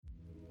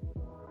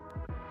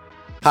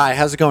Hi,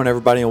 how's it going,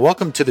 everybody? And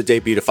welcome to the Day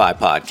Beautify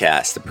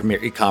podcast, the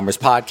premier e-commerce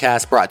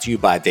podcast brought to you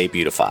by Day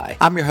Beautify.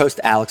 I'm your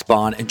host, Alex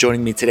Bond, and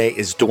joining me today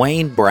is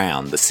Duane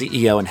Brown, the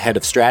CEO and head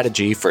of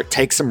strategy for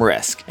Take Some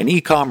Risk, an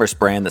e-commerce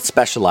brand that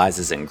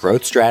specializes in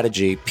growth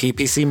strategy,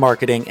 PPC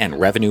marketing, and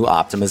revenue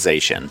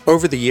optimization.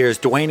 Over the years,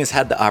 Duane has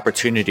had the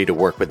opportunity to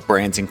work with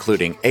brands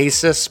including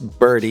ASOS,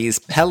 Birdies,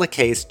 Pela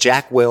Case,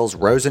 Jack Wills,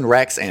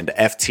 Rex and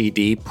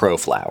FTD,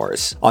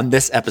 ProFlowers. On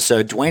this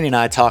episode, Duane and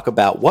I talk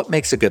about what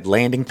makes a good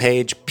landing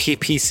page,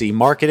 PPC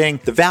marketing,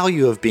 the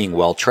value of being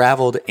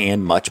well-traveled,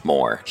 and much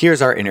more.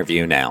 Here's our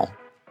interview now.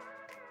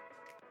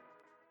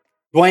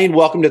 Duane,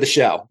 welcome to the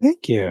show.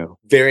 Thank you.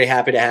 Very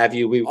happy to have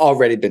you. We've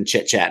already been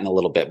chit-chatting a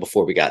little bit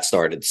before we got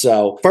started.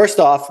 So first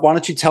off, why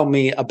don't you tell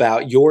me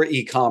about your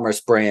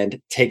e-commerce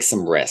brand, Take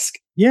Some Risk?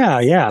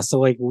 Yeah. So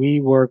we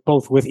work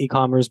both with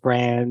e-commerce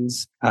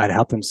brands to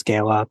help them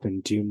scale up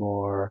and do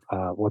more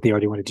what they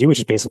already want to do, which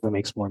is basically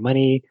makes more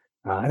money.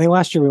 And then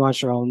last year we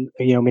launched our own,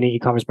 mini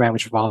e-commerce brand,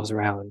 which revolves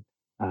around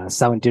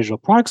selling digital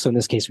products. So in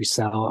this case, we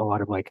sell a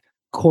lot of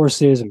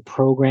courses and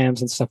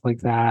programs and stuff like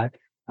that.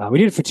 We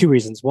did it for two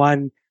reasons.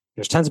 One,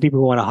 there's tons of people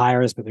who want to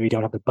hire us, but we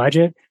don't have the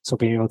budget. So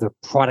being able to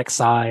product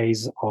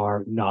size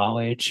our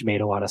knowledge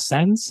made a lot of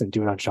sense, and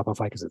do it on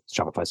Shopify because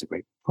Shopify is a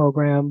great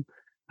program.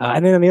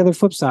 And then on the other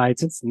flip side,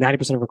 since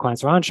 90% of our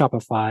clients are on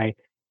Shopify,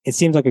 it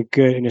seems like a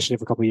good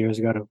initiative a couple of years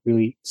ago to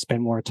really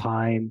spend more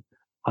time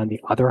on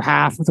the other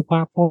half of the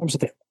platform. So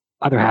the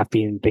other half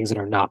being things that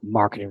are not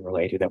marketing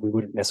related that we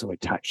wouldn't necessarily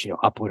touch,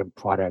 uploading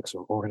products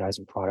or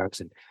organizing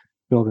products and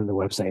building the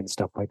website and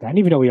stuff like that. And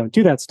even though we don't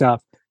do that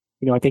stuff,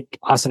 I think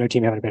us and our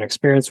team having a better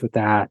experience with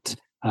that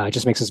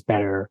just makes us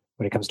better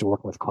when it comes to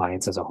working with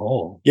clients as a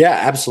whole. Yeah,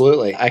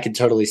 absolutely. I can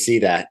totally see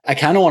that. I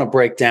kind of want to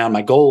break down,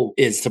 my goal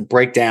is to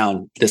break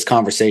down this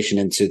conversation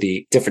into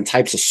the different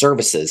types of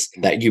services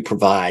that you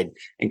provide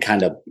and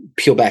kind of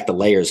peel back the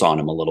layers on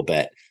them a little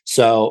bit.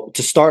 So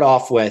to start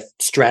off with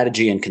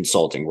strategy and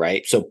consulting,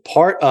 right? So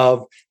part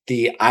of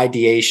the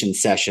ideation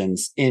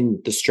sessions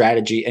in the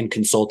strategy and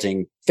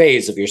consulting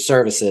phase of your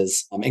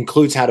services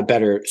includes how to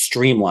better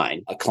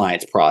streamline a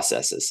client's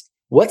processes.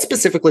 What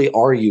specifically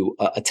are you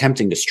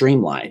attempting to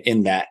streamline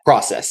in that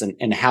process,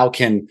 and how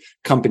can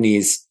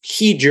companies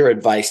heed your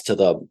advice to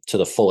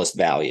the fullest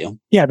value?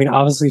 Yeah,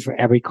 obviously for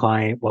every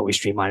client, what we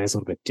streamline is a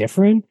little bit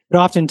different. But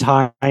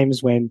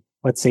oftentimes when,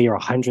 let's say you're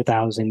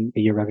 $100,000 a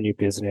year revenue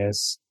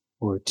business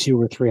or $200,000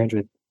 or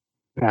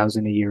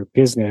 $300,000 a year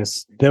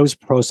business, those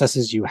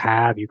processes you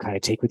kind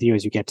of take with you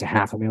as you get to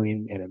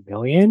 $500,000 and $1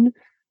 million.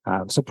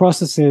 So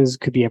processes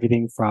could be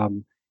everything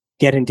from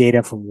getting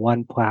data from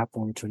one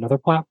platform to another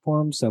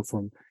platform. So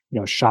from,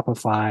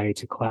 Shopify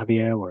to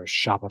Klaviyo, or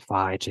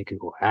Shopify to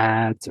Google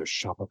Ads, or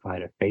Shopify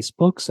to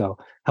Facebook. So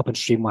helping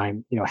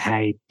streamline,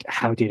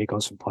 how data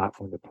goes from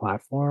platform to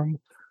platform.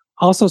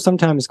 Also,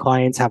 sometimes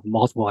clients have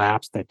multiple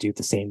apps that do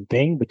the same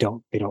thing, but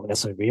they don't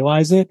necessarily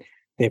realize it.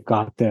 They've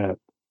got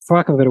for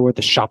lack of a better word,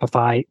 the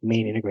Shopify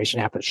main integration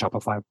app that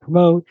Shopify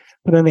promote,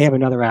 but then they have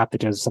another app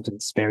that does something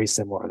that's very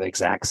similar or the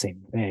exact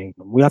same thing.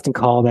 We often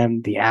call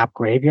them the app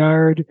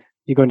graveyard.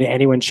 You go into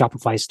anyone's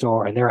Shopify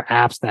store and there are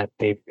apps that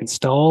they've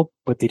installed,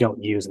 but they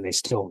don't use and they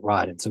still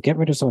run. And so get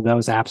rid of some of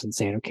those apps and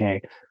saying,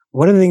 okay,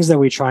 what are the things that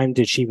we're trying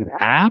to achieve with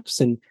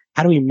apps, and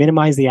how do we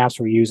minimize the apps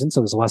we're using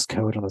so there's less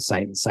code on the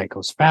site and the site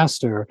goes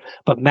faster,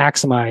 but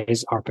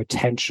maximize our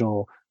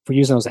potential for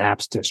using those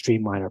apps to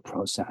streamline our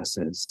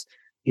processes.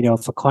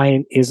 If a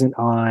client isn't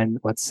on,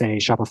 let's say,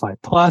 Shopify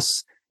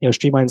Plus,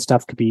 streamline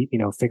stuff could be,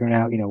 figuring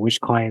out, which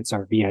clients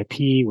are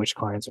VIP, which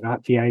clients are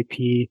not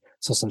VIP.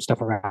 So some stuff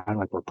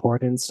around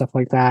reporting and stuff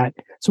like that.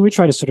 So we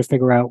try to sort of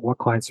figure out what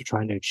clients are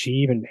trying to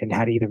achieve and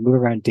how to either move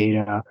around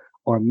data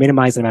or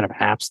minimize the amount of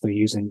apps they're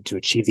using to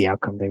achieve the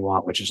outcome they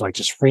want, which is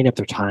just freeing up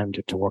their time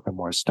to work on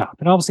more stuff.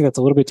 And obviously that's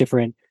a little bit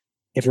different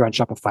if you're on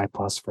Shopify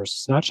Plus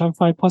versus not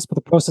Shopify Plus, but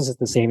the process is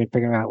the same in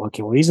figuring out,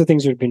 okay, well, these are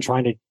things you've been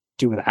trying to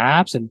do with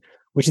apps, and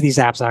which of these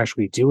apps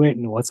actually do it,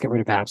 and let's get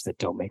rid of apps that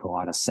don't make a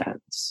lot of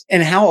sense.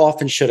 And how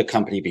often should a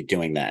company be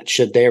doing that?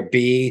 Should there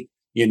be,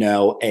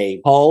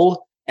 a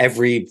hull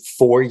every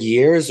 4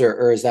 years,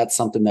 or is that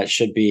something that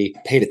should be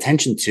paid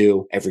attention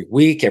to every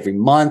week, every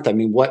month?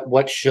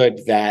 What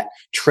should that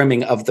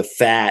trimming of the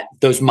fat,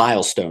 those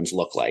milestones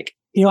look like?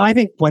 I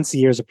think once a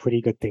year is a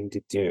pretty good thing to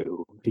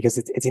do because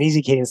it's an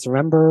easy cadence to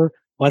remember.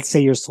 Let's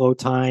say your slow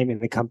time in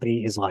the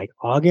company is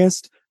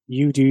August.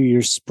 You do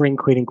your spring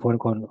cleaning, quote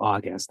unquote, in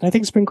August. And I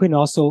think spring cleaning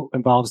also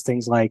involves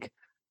things like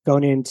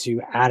going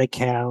into ad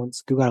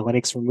accounts, Google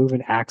Analytics,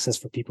 removing access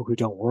for people who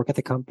don't work at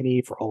the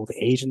company, for old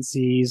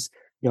agencies,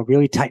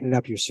 really tightening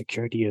up your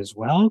security as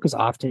well. Because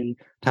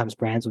oftentimes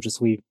brands will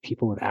just leave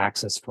people with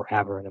access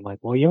forever. And I'm like,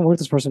 well, you haven't worked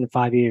with this person in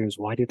 5 years.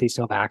 Why do they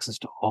still have access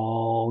to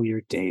all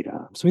your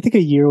data? So we think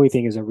a yearly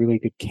thing is a really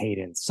good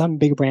cadence. Some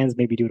big brands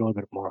maybe do it a little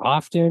bit more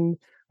often,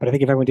 but I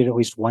think if everyone did it at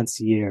least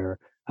once a year,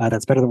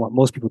 that's better than what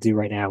most people do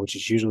right now, which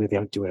is usually they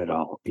don't do it at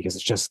all because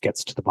it just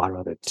gets to the bottom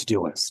of the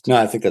to-do list. No,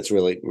 I think that's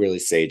really, really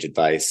sage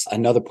advice.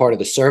 Another part of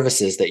the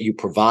services that you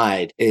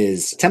provide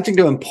is attempting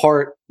to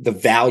impart the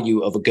value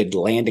of a good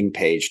landing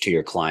page to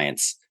your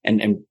clients.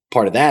 And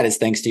part of that is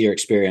thanks to your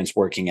experience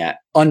working at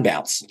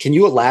Unbounce. Can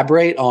you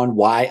elaborate on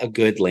why a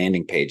good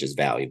landing page is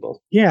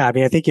valuable? Yeah, I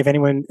mean, I think if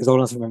anyone is old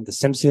enough to remember The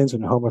Simpsons,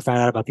 when Homer found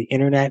out about the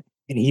internet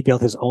and he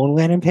built his own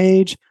landing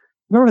page,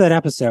 remember that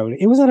episode?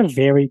 It was not a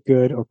very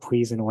good or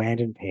pleasing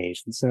landing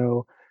page. And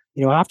so,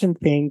 I often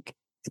think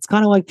it's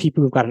kind of like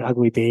people who've got an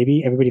ugly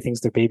baby. Everybody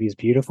thinks their baby is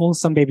beautiful.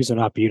 Some babies are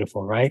not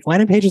beautiful, right?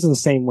 Landing pages are the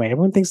same way.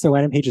 Everyone thinks their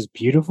landing page is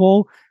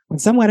beautiful when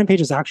some landing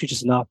page is actually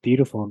just not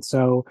beautiful. And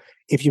so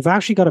if you've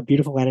actually got a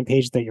beautiful landing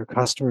page that your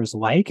customers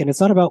like, and it's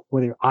not about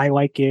whether I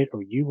like it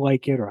or you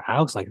like it or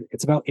Alex like it,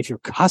 it's about if your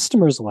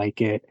customers like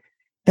it,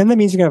 then that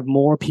means you're going to have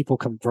more people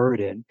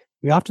converted.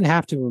 We often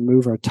have to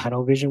remove our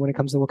tunnel vision when it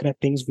comes to looking at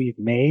things we've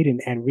made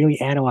and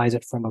really analyze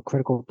it from a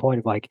critical point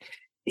of like,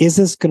 is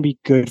this going to be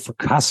good for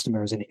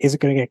customers and is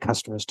it going to get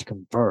customers to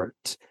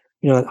convert?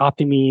 That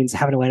often means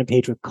having a landing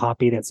page with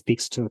copy that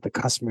speaks to the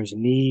customer's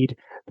need,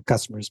 the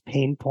customer's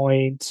pain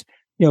point.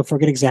 For a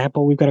good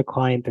example, we've got a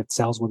client that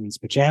sells women's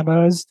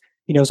pajamas.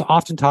 So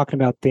often talking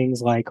about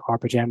things like our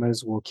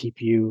pajamas will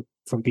keep you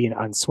from being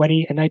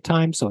unsweaty at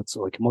nighttime. So it's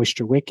like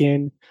moisture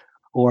wicking,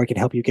 or it can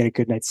help you get a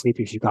good night's sleep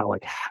if you've got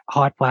like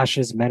hot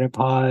flashes,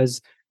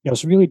 menopause.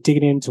 So really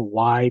digging into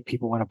why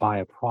people want to buy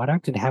a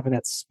product and having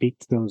that speak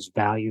to those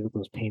values,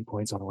 those pain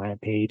points on a landing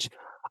page,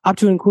 up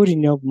to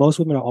including, most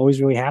women are always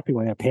really happy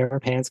when a pair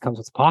of pants comes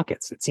with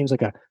pockets. It seems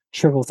like a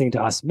trivial thing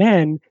to us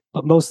men,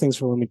 but most things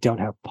for women don't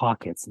have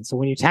pockets. And so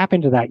when you tap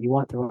into that, you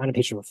want the landing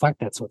page to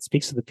reflect that. So it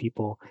speaks to the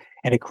people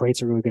and it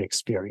creates a really good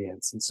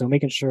experience. And so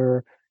making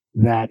sure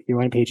that your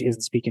landing page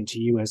isn't speaking to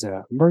you as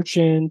a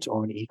merchant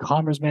or an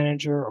e-commerce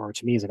manager or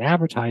to me as an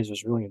advertiser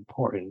is really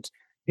important,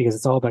 because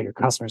it's all about your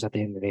customers at the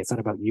end of the day. It's not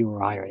about you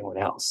or I or anyone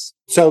else.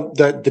 So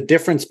the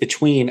difference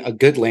between a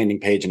good landing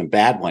page and a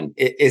bad one,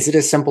 is it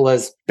as simple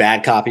as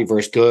bad copy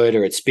versus good,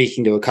 or it's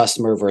speaking to a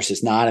customer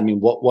versus not? I mean,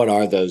 what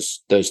are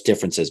those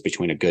differences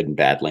between a good and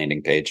bad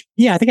landing page?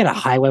 Yeah, I think at a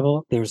high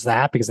level, there's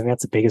that, because I think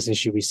that's the biggest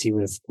issue we see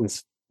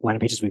with landing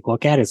pages we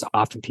look at is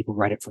often people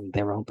write it from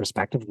their own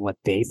perspective, what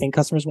they think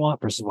customers want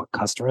versus what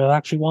customers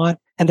actually want.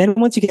 And then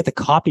once you get the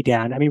copy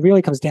down, I mean,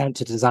 really comes down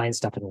to design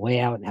stuff and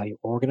layout and how you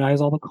organize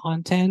all the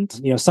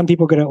content. Some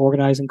people are good at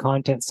organizing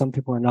content, some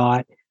people are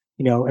not.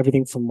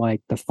 Everything from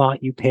like the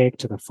font you pick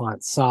to the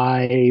font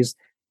size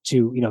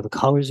to, the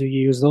colors you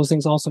use. Those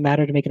things also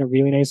matter to making a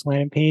really nice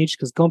landing page.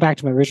 Because going back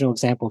to my original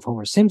example of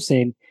Homer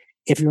Simpson,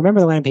 if you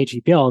remember the landing page he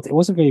built, it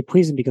wasn't very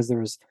pleasing because there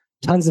was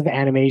tons of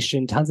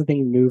animation, tons of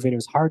things moving. It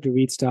was hard to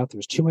read stuff. There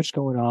was too much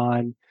going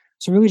on.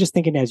 So really just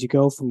thinking as you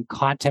go from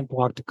content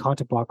block to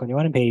content block on your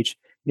landing page,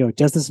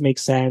 does this make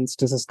sense?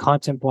 Does this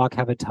content block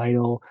have a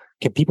title?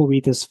 Can people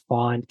read this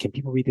font? Can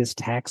people read this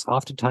text?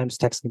 Oftentimes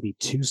text can be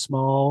too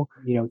small,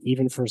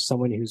 even for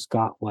someone who's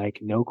got like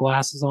no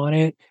glasses on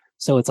it.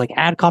 So it's like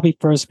add copy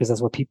first because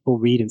that's what people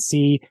read and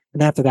see.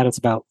 And after that, it's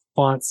about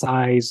font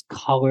size,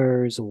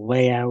 colors,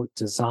 layout,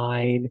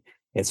 design.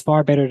 It's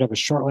far better to have a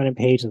short landing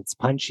page that's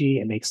punchy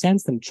and makes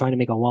sense than trying to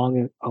make a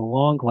long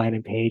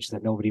landing page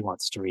that nobody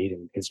wants to read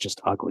and is just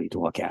ugly to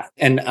look at.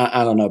 And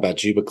I don't know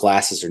about you, but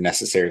glasses are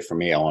necessary for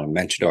me. I want to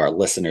mention to our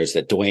listeners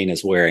that Duane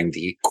is wearing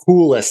the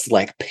coolest,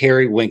 like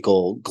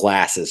periwinkle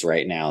glasses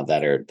right now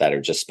that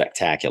are just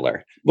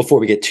spectacular. Before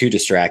we get too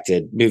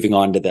distracted, moving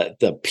on to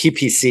the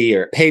PPC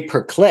or pay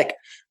per click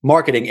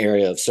marketing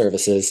area of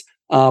services,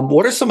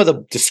 what are some of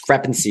the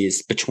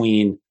discrepancies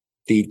between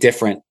the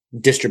different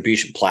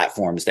distribution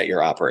platforms that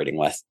you're operating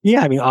with?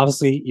 Yeah, I mean,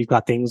 obviously, you've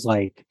got things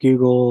like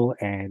Google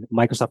and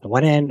Microsoft on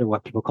one end, or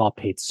what people call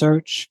paid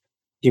search.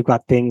 You've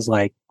got things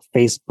like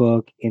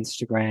Facebook,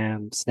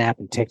 Instagram, Snap,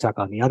 and TikTok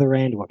on the other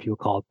end, or what people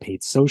call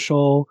paid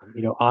social.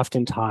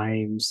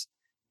 Oftentimes,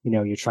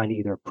 you're trying to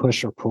either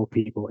push or pull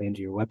people into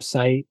your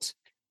website.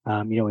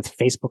 With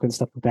Facebook and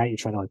stuff like that, you're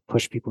trying to like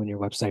push people in your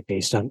website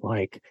based on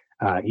like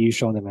you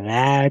showing them an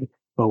ad.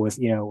 But with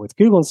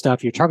Google and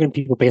stuff, you're targeting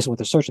people based on what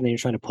they're searching, then you're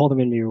trying to pull them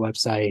into your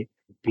website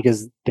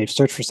because they've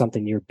searched for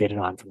something you're bidding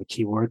on from a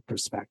keyword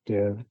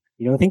perspective.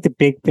 I think the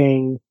big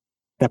thing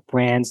that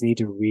brands need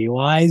to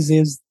realize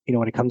is,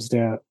 when it comes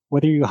to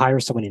whether you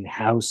hire someone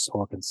in-house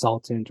or a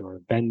consultant or a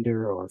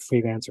vendor or a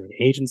freelancer or an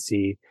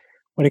agency,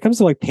 when it comes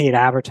to like paid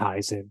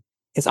advertising,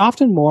 it's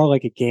often more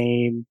like a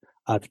game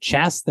of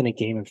chess than a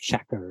game of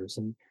checkers.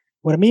 And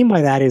what I mean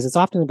by that is it's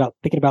often about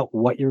thinking about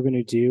what you're going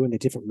to do and the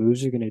different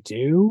moves you're going to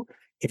do.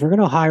 If you're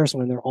going to hire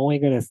someone, they're only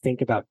going to think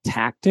about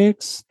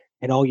tactics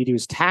and all you do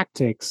is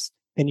tactics,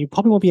 then you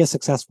probably won't be as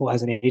successful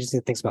as an agency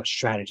that thinks about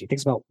strategy,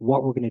 thinks about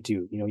what we're going to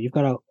do. You've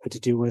got a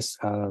to-do list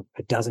of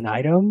a dozen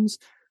items.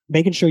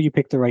 Making sure you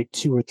pick the right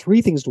 2 or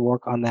 3 things to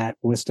work on that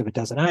list of a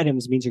dozen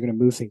items means you're going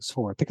to move things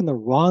forward. Picking the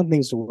wrong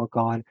things to work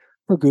on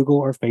for Google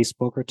or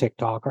Facebook or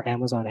TikTok or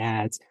Amazon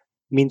ads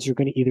means you're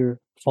going to either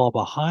fall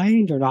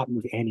behind or not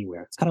move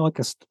anywhere. It's kind of like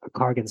a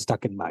car getting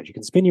stuck in mud. You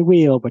can spin your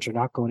wheel, but you're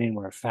not going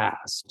anywhere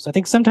fast. So I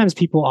think sometimes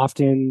people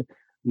often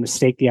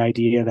mistake the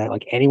idea that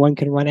like anyone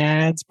can run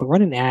ads, but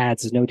running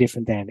ads is no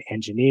different than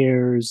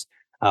engineers,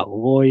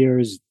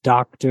 lawyers,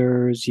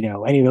 doctors,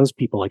 any of those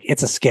people. Like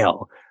it's a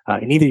skill.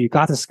 And either you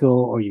got the skill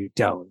or you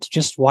don't.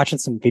 Just watching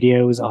some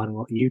videos on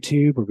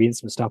YouTube or reading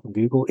some stuff on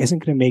Google isn't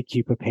going to make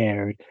you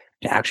prepared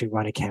to actually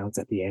run accounts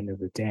at the end of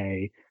the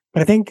day.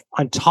 But I think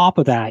on top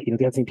of that, the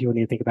other thing people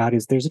need to think about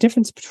is there's a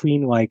difference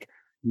between like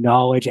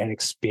knowledge and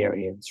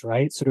experience,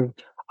 right? Sort of,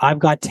 I've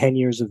got 10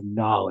 years of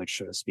knowledge,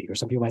 so to speak, or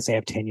some people might say I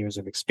have 10 years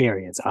of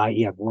experience,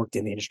 i.e. I've worked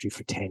in the industry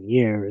for 10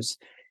 years.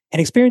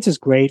 And experience is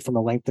great from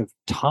a length of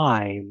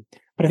time.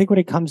 But I think when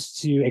it comes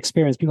to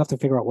experience, people have to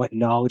figure out what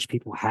knowledge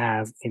people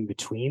have in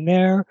between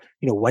there.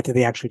 What do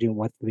they actually do and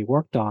what do they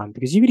worked on?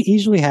 Because you could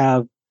easily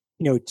have,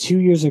 2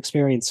 years of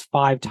experience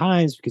 5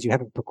 times because you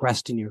haven't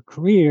progressed in your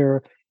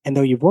career. And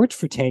though you've worked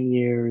for 10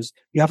 years,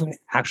 you haven't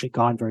actually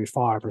gone very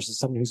far versus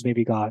someone who's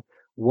maybe got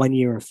 1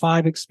 year or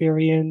 5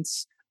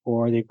 experience,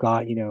 or they've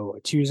got,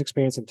 2 years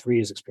experience and 3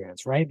 years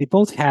experience, right? They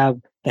both have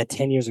that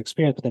 10 years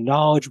experience, but the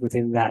knowledge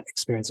within that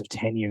experience of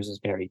 10 years is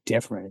very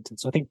different. And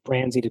so I think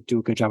brands need to do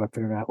a good job of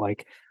figuring out,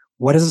 like,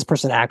 what has this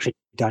person actually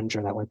done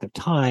during that length of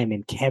time?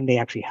 And can they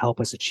actually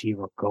help us achieve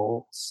our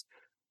goals?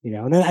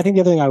 And then I think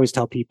the other thing I always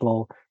tell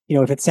people,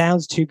 if it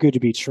sounds too good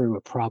to be true,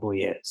 it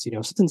probably is.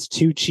 If something's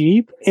too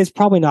cheap, it's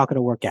probably not going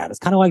to work out. It's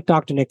kind of like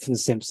Dr. Nick from The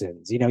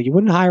Simpsons. You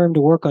wouldn't hire him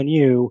to work on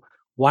you.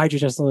 Why'd you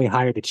just only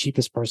hire the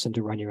cheapest person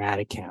to run your ad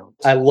account?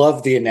 I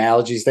love the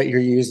analogies that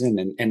you're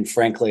using. And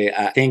frankly,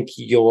 I think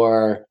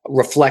your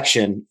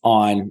reflection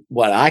on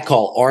what I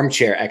call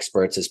armchair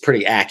experts is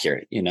pretty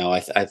accurate.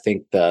 I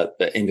think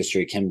the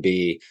industry can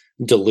be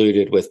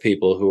diluted with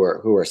people who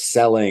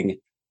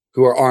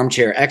are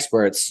armchair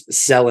experts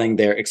selling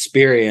their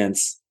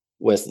experience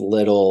with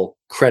little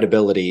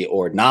credibility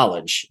or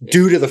knowledge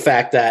due to the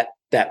fact that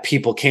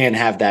people can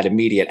have that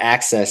immediate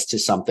access to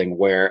something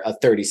where a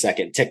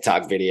 30-second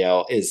TikTok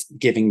video is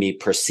giving me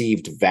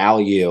perceived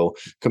value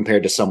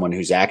compared to someone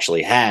who's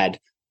actually had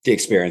the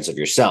experience of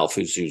yourself,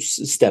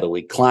 who's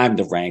steadily climbed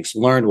the ranks,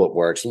 learned what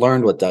works,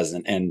 learned what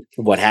doesn't, and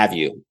what have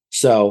you.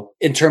 So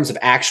in terms of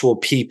actual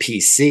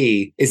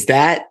PPC, is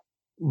that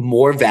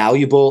more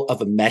valuable of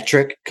a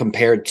metric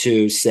compared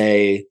to,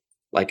 say,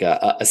 like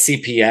a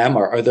CPM,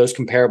 or are those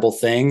comparable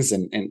things?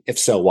 And if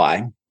so,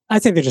 why? I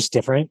think they're just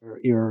different.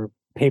 Your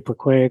pay per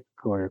click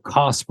or your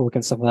cost per click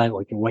and stuff like that,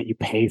 like what you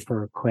pay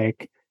for a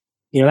click.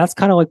 That's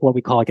kind of like what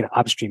we call like an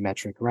upstream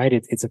metric, right?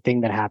 It's a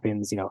thing that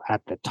happens,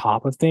 at the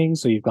top of things.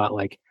 So you've got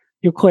like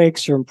your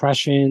clicks, your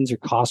impressions, your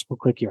cost per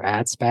click, your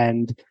ad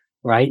spend,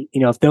 right?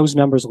 If those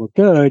numbers look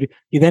good,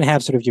 you then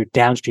have sort of your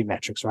downstream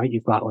metrics, right?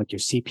 You've got like your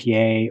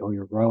CPA or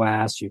your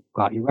ROAS, you've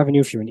got your revenue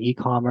if you're in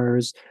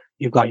e-commerce,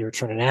 you've got your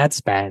return on ad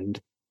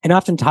spend. And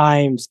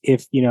oftentimes,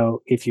 if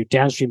your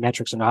downstream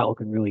metrics are not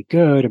looking really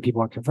good and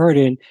people aren't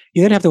converting,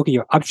 you then have to look at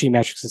your upstream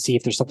metrics to see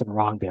if there's something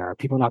wrong there. Are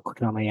people not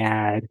clicking on my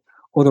ad,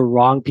 or the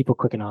wrong people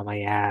clicking on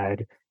my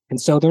ad? And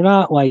so they're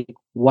not like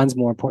one's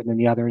more important than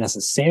the other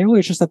necessarily.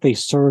 It's just that they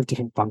serve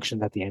different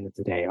functions at the end of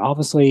the day.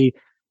 Obviously,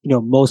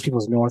 most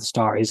people's North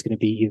Star is going to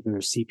be either their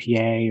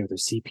CPA or their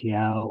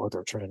CPL or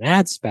their return on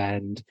ad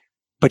spend.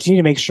 But you need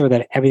to make sure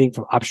that everything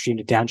from upstream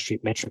to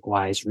downstream metric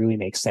wise really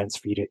makes sense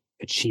for you to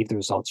achieve the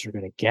results you're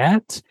going to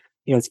get.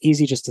 It's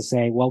easy just to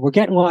say, well, we're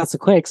getting lots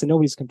of clicks and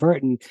nobody's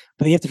converting,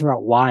 but you have to figure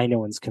out why no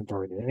one's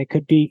converting. And it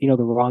could be, the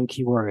wrong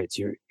keywords.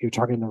 You're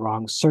targeting the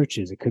wrong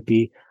searches. It could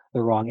be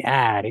the wrong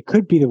ad. It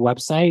could be the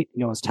website.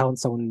 I was telling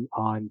someone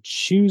on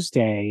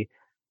Tuesday,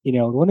 the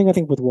one thing I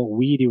think with what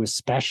we do,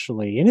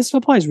 especially, and this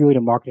applies really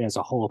to marketing as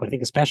a whole, but I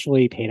think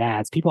especially paid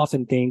ads, people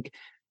often think,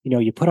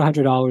 you put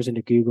 $100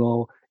 into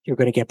Google, you're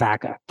going to get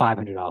back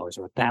 $500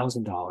 or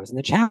 $1,000. And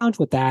the challenge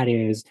with that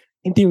is,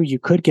 in theory, you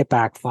could get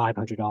back $500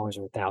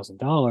 or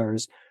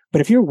 $1,000. But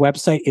if your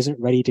website isn't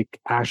ready to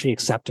actually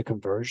accept a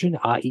conversion,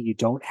 i.e. you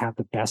don't have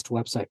the best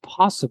website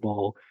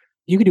possible,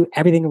 you can do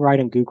everything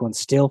right on Google and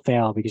still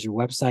fail because your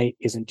website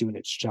isn't doing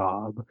its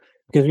job.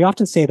 Because we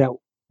often say that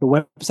the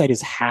website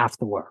is half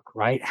the work,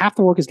 right? Half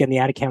the work is getting the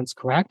ad accounts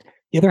correct.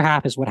 The other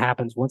half is what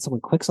happens once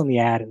someone clicks on the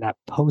ad and that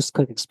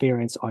post-click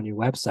experience on your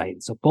website.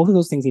 And so both of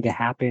those things need to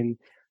happen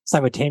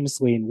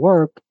simultaneously in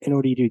work in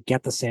order to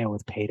get the sale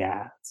with paid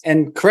ads.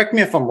 And correct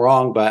me if I'm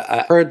wrong, but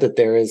I heard that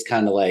there is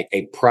kind of like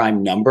a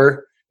prime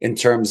number in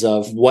terms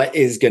of what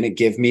is going to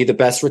give me the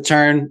best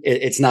return.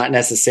 It's not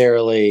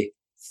necessarily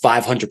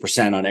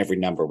 500% on every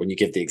number. When you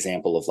give the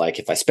example of like,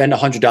 if I spend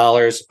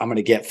 $100, I'm going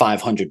to get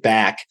 500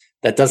 back.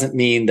 That doesn't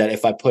mean that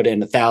if I put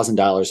in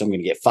 $1,000, I'm going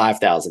to get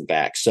 5,000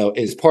 back. So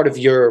is part of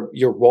your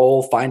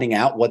role finding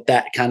out what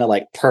that kind of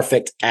like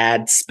perfect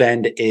ad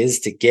spend is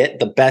to get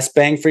the best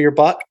bang for your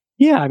buck?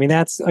 Yeah,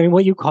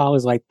 what you call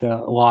is like the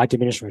law of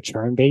diminishing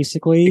return,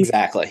 basically.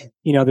 Exactly.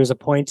 There's a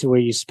point to where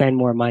you spend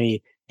more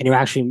money and you're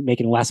actually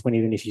making less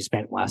money than if you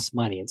spent less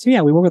money. And so,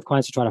 yeah, we work with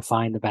clients to try to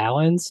find the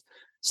balance.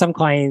 Some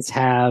clients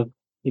have,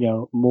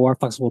 more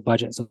flexible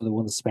budget, so they're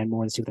willing to spend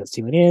more and see what that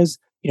ceiling is.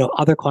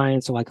 Other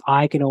clients are like,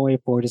 I can only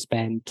afford to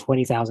spend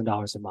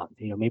 $20,000 a month.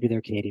 Maybe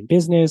they're Canadian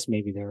business,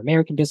 maybe they're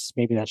American business,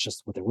 maybe that's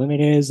just what their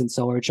limit is. And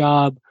so our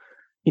job,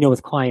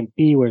 with client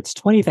B, where it's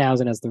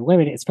 20,000 as their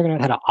limit, it's figuring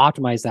out how to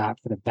optimize that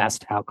for the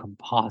best outcome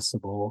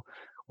possible.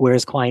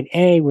 Whereas client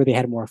A, where they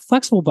had a more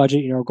flexible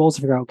budget, our goal is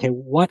to figure out, okay,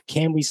 what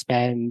can we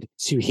spend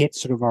to hit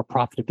sort of our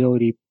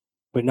profitability,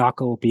 but not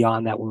go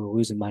beyond that where we're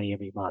losing money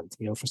every month.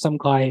 For some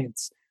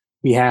clients,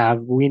 we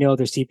know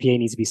their CPA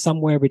needs to be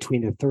somewhere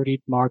between the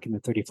 30 mark and the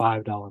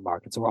 $35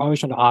 mark. And so we're always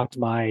trying to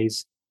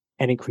optimize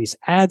and increase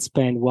ad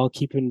spend while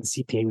keeping the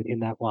CPA within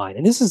that line.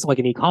 And this is like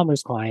an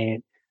e-commerce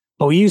client,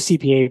 but we use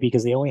CPA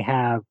because they only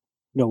have,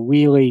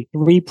 really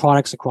 3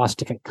 products across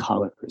different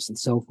colors. And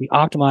so if we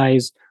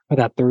optimize for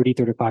that $30,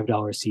 $35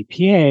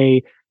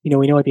 CPA,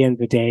 we know at the end of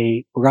the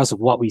day, regardless of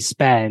what we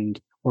spend,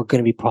 we're going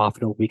to be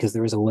profitable because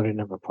there is a limited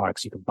number of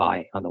products you can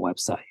buy on the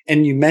website.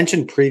 And you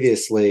mentioned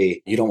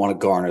previously, you don't want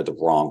to garner the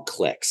wrong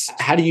clicks.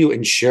 How do you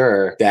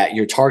ensure that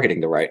you're targeting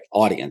the right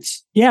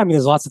audience? Yeah,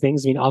 there's lots of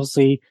things.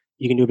 Obviously,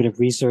 you can do a bit of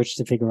research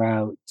to figure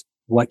out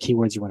what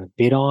keywords you want to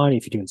bid on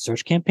if you're doing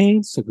search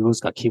campaigns. So Google's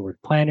got Keyword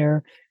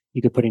Planner.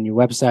 You could put in your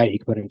website, you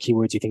could put in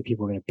keywords you think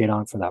people are going to bid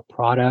on for that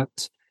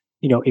product.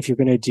 If you're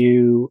going to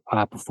do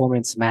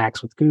Performance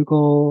Max with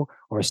Google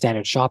or a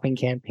standard shopping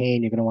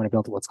campaign, you're going to want to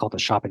build what's called a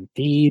shopping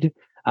feed.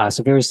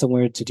 So very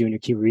similar to doing your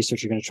keyword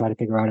research, you're going to try to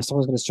figure out if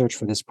someone's going to search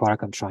for this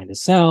product I'm trying to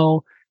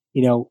sell,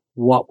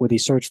 what would they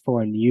search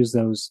for, and use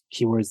those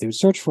keywords they would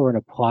search for and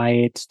apply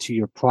it to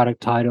your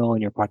product title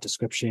and your product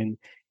description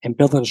and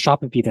build a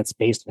shopping feed that's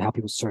based on how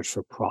people search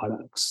for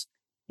products.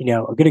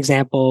 A good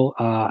example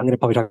I'm going to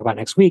probably talk about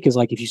next week is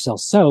like if you sell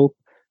soap,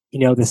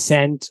 the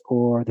scent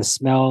or the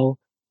smell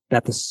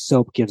that the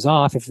soap gives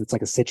off, if it's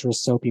like a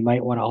citrus soap, you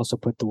might want to also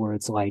put the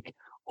words like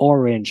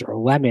orange or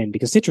lemon,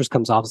 because citrus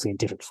comes obviously in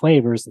different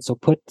flavors. And so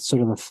put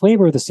sort of the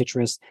flavor of the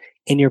citrus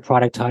in your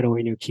product title or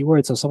in your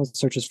keyword. So someone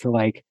searches for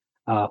like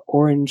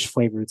orange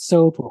flavored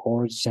soap or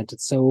orange scented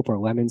soap or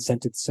lemon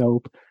scented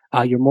soap,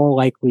 you're more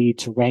likely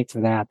to rank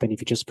for that than if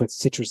you just put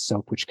citrus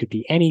soap, which could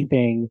be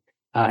anything.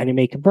 And it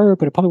may convert,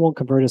 but it probably won't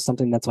convert as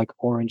something that's like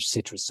orange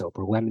citrus soap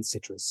or lemon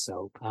citrus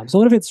soap. So a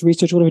little bit it's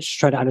research, a little bit just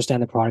trying to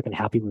understand the product and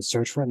how people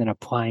search for it, and then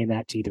applying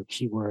that to either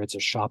keywords or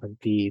shopping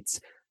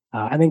feeds.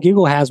 And then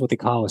Google has what they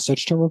call a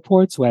search term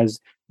report. So as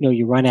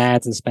you run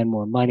ads and spend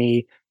more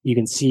money, you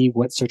can see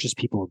what searches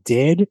people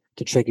did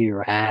to trigger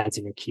your ads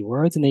and your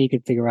keywords. And then you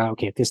can figure out,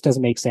 okay, if this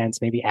doesn't make sense,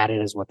 maybe add it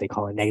as what they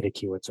call a negative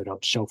keyword so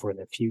don't show for it in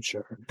the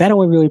future. That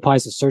only really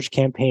applies to search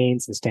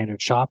campaigns and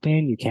standard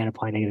shopping. You can't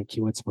apply negative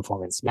keywords to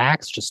Performance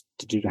Max just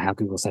to how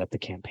Google set up the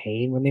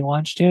campaign when they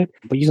launched it.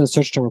 But using a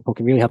search term report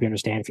can really help you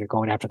understand if you're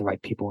going after the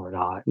right people or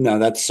not. No,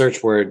 that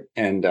search word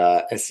and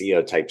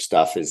SEO type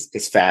stuff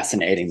is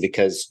fascinating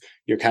because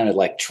you're kind of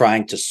like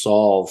trying to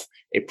solve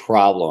a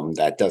problem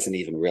that doesn't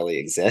even really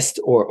exist,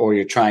 or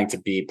you're trying to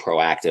be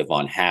proactive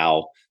on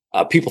how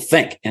people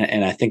think.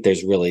 And I think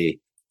there's really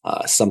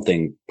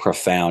something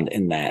profound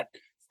in that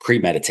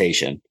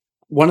premeditation.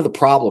 One of the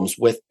problems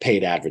with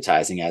paid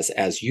advertising,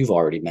 as you've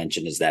already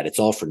mentioned, is that it's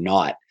all for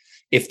naught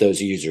if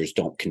those users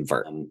don't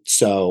convert.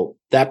 So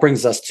that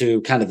brings us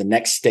to kind of the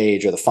next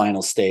stage or the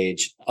final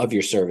stage of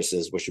your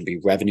services, which would be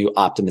revenue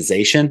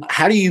optimization.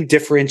 How do you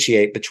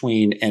differentiate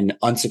between an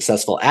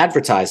unsuccessful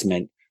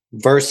advertisement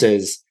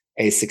versus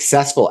a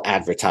successful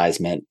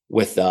advertisement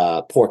with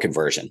poor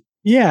conversion?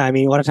 Yeah,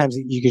 a lot of times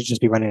you could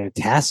just be running a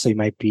test. So you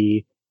might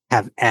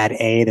have ad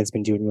A that's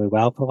been doing really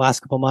well for the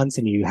last couple of months,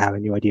 and you have a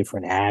new idea for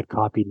an ad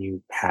copy, and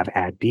you have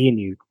ad B, and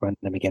you run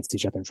them against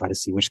each other and try to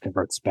see which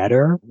converts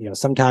better.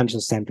 Sometimes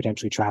you'll send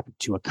potentially traffic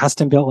to a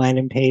custom built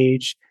landing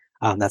page.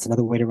 That's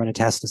another way to run a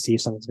test to see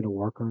if something's going to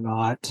work or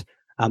not.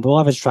 But a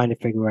lot of it's trying to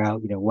figure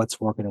out, what's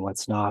working and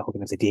what's not,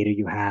 looking at the data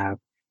you have,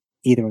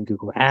 either in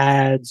Google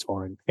Ads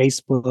or in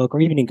Facebook or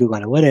even in Google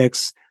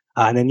Analytics,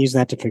 and then using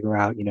that to figure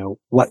out,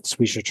 what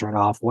we should turn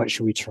off, what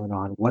should we turn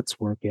on, what's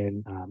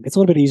working. It's a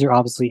little bit easier,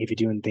 obviously, if you're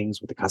doing things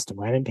with a custom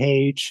landing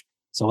page.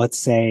 So let's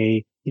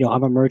say,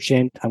 I'm a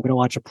merchant, I'm going to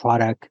launch a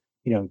product,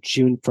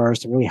 June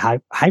 1st. I'm really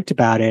hyped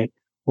about it.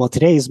 Well,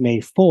 today is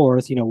May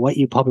 4th. What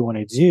you probably want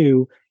to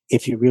do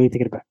if you're really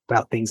thinking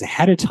about things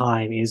ahead of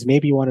time is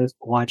maybe you want to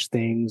launch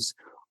things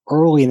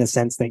early in the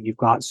sense that you've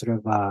got sort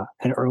of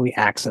an early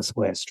access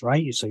list,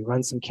 right? So you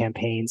run some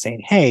campaigns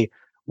saying, hey,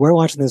 we're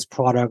launching this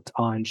product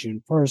on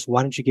June 1st.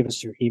 Why don't you give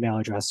us your email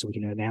address so we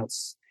can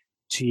announce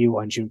to you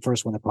on June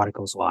 1st when the product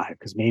goes live?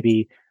 Because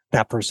maybe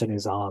that person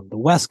is on the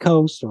West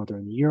Coast or they're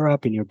in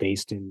Europe and you're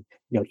based in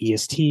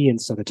EST. And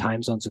so the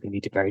time zones are going to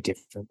be very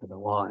different than the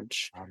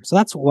launch. So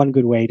that's one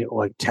good way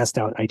to test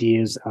out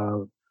ideas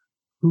of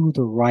who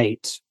the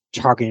right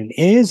targeting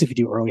is if you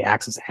do early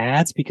access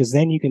ads, because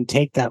then you can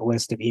take that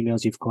list of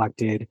emails you've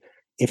collected.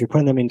 If you're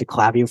putting them into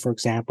Klaviyo, for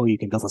example, you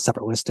can build a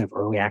separate list of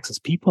early access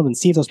people and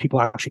see if those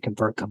people actually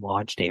convert come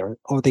launch day or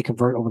they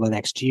convert over the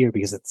next year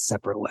because it's a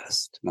separate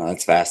list. No,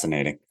 that's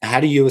fascinating. How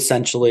do you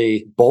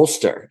essentially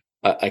bolster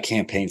a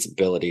campaign's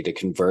ability to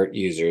convert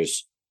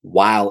users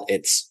while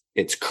it's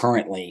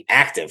currently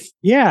active?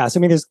 Yeah. So,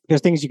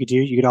 there's things you could do.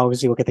 You could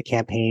obviously look at the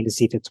campaign to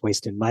see if it's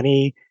wasting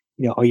money.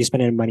 Are you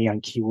spending money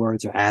on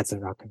keywords or ads that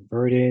are not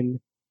converting?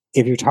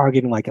 If you're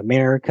targeting like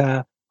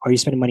America, are you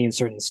spending money in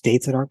certain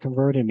states that aren't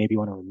converting? Maybe you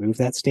want to remove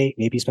that state.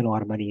 Maybe you spend a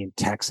lot of money in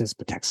Texas,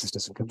 but Texas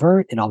doesn't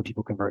convert and all the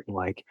people convert in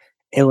like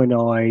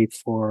Illinois,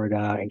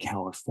 Florida, and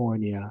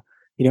California.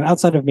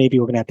 Outside of maybe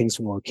looking at things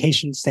from a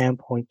location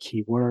standpoint,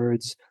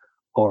 keywords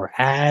or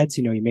ads,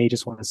 you may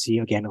just want to see,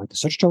 again, like the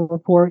search term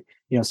report,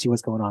 see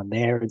what's going on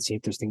there and see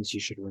if there's things you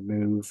should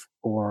remove,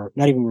 or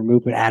not even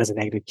remove, but add as a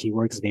negative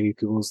keyword, because maybe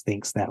Google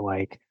thinks that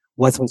like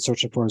what someone's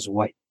searching for is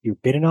what you're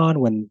bidding on,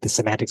 when the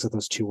semantics of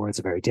those two words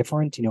are very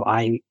different.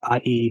 I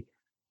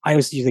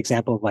always use the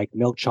example of like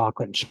milk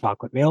chocolate and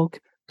chocolate milk.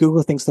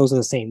 Google thinks those are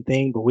the same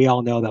thing, but we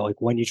all know that like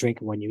when you drink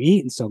and when you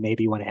eat. And so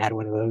maybe you want to add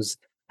one of those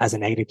as a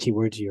negative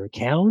keyword to your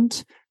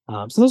account.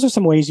 So those are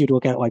some ways you'd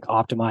look at like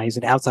optimize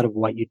it outside of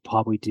what you'd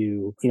probably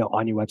do,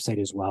 on your website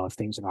as well, if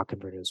things are not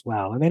converted as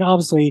well. And then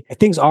obviously if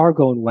things are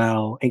going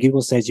well and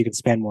Google says you can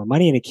spend more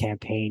money in a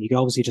campaign, you can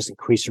obviously just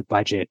increase your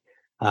budget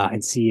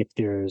and see if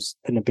there's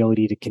an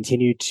ability to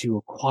continue to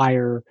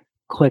acquire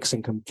clicks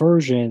and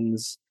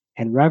conversions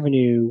and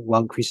revenue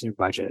while increasing your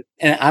budget.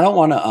 And I don't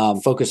want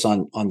to focus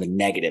on the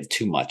negative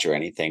too much or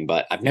anything,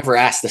 but I've never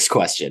asked this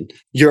question.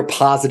 You're a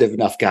positive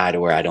enough guy to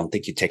where I don't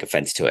think you take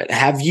offense to it.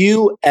 Have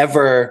you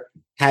ever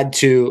had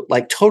to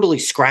like totally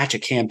scratch a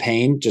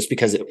campaign just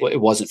because it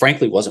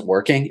wasn't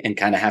working, and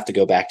kind of have to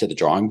go back to the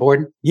drawing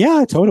board?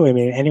 Yeah, totally. I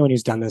mean, anyone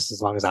who's done this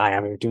as long as I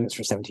have, been doing this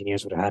for 17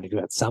 years, would have had to do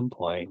it at some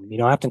point.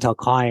 I have to tell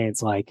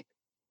clients, like,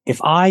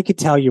 if I could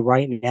tell you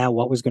right now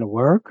what was going to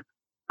work,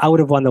 I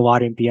would have won the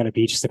lottery and be on a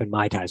beach sipping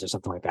Mai Tais or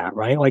something like that,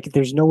 right? Like,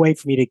 there's no way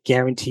for me to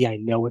guarantee I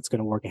know what's going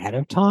to work ahead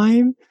of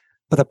time.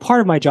 But the part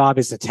of my job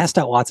is to test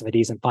out lots of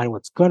ideas and find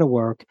what's going to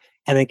work,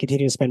 and then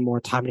continue to spend more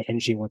time and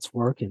energy on what's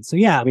working. So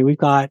yeah, I mean, we've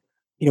got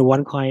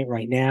one client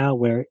right now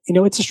where,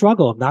 it's a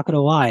struggle. I'm not going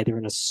to lie. They're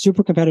in a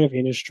super competitive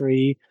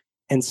industry.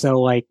 And so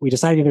like we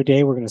decided the other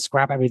day, we're going to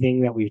scrap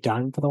everything that we've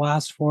done for the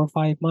last 4 or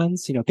 5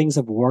 months. Things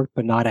have worked,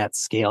 but not at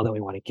scale that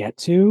we want to get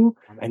to,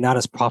 and not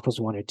as profitable as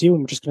we want to do.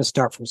 And we're just going to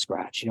start from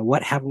scratch.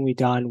 What haven't we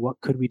done?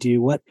 What could we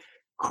do? What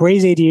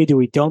crazy idea do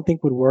we don't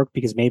think would work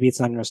because maybe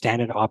it's not in our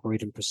standard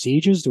operating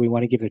procedures? Do we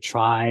want to give it a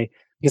try?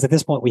 Because at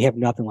this point, we have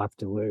nothing left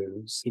to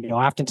lose. I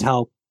often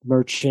tell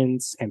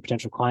merchants and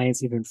potential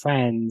clients, even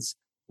friends,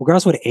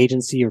 regardless of what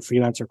agency or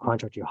freelancer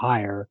contract you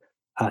hire,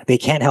 they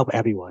can't help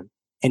everyone.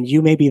 And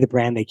you may be the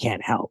brand they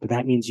can't help, but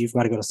that means you've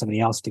got to go to somebody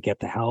else to get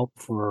the help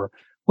for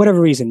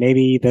whatever reason.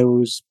 Maybe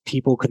those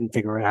people couldn't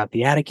figure out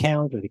the ad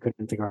account, or they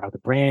couldn't figure out the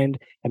brand,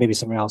 and maybe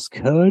someone else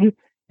could.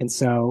 And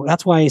so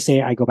that's why I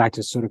say I go back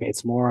to sort of,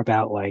 it's more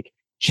about like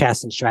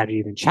chess and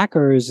strategy than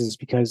checkers, is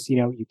because,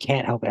 you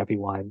can't help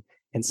everyone.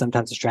 And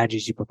sometimes the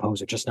strategies you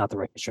propose are just not the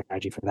right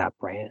strategy for that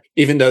brand.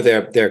 Even though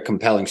they're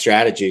compelling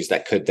strategies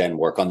that could then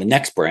work on the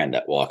next brand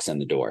that walks in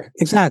the door.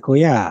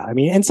 Exactly. Yeah. I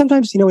mean, and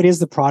sometimes, it is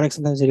the product,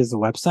 sometimes it is the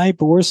website,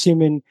 but we're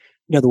assuming,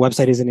 the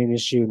website isn't an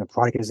issue and the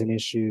product is an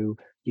issue.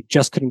 You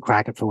just couldn't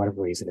crack it for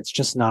whatever reason. It's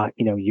just not,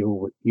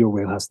 your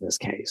wheelhouse in this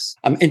case.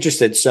 I'm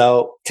interested.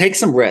 So Take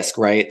Some Risk,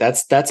 right?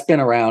 That's been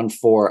around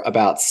for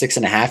about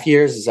 6.5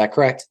 years. Is that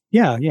correct?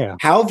 Yeah.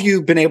 How have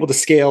you been able to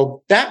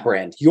scale that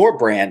brand, your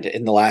brand,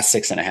 in the last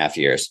 6.5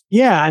 years?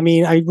 Yeah. I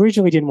mean, I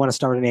originally didn't want to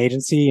start an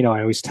agency.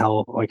 I always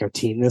tell like our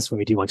team this when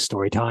we do like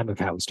story time of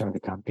how we started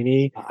the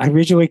company. I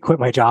originally quit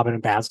my job in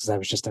Ambassador because I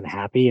was just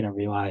unhappy, and I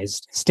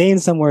realized staying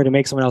somewhere to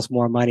make someone else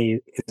more money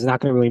is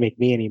not going to really make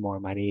me any more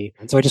money.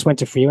 And so I just went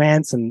to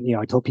freelance, and,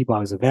 I told people I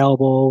was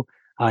available,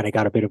 and I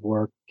got a bit of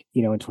work,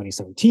 in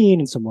 2017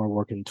 and some more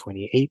work in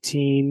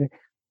 2018.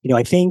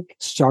 I think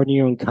starting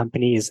your own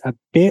company is a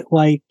bit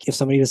like if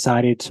somebody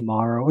decided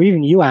tomorrow, or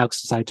even you,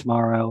 Alex, decide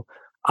tomorrow,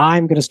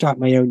 I'm going to start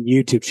my own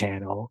YouTube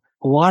channel.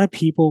 A lot of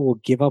people will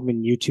give up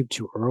on YouTube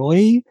too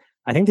early.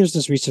 I think there's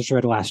this research I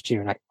read last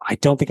year, and I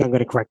don't think I'm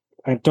going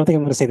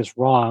to say this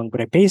wrong, but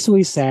it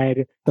basically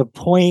said the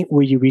point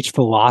where you reach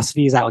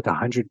velocity is at like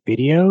 100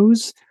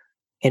 videos.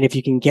 And if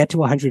you can get to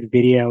 100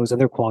 videos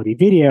and they're quality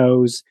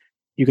videos,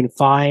 you can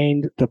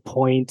find the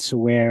point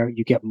where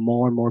you get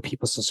more and more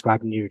people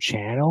subscribing to your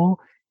channel,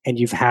 and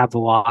you've had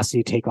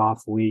velocity take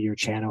off where your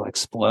channel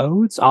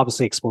explodes.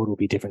 Obviously, explode will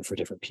be different for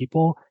different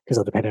people because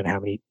it'll depend on how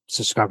many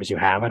subscribers you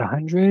have at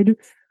 100.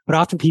 But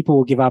often people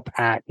will give up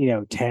at,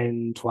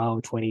 10,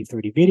 12, 20,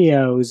 30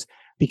 videos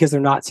because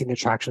they're not seeing the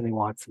traction they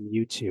want from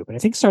YouTube. And I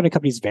think starting a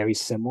company is very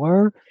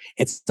similar.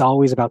 It's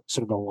always about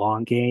sort of the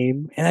long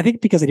game. And I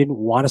think because I didn't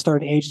want to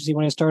start an agency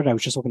when I started, I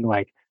was just looking to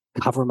like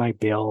cover my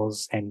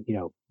bills and,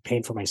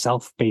 paying for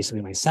myself,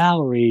 basically my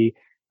salary.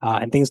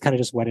 And things kind of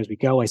just went as we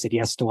go. I said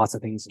yes to lots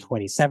of things in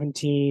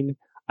 2017.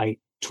 I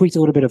tweaked a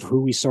little bit of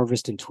who we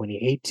serviced in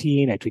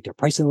 2018. I tweaked our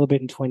pricing a little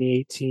bit in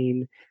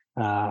 2018.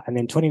 And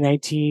then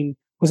 2019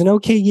 was an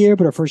okay year,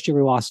 but our first year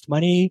we lost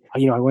money. I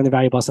learned the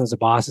valuable lesson as a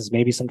boss is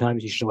maybe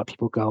sometimes you should let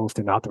people go if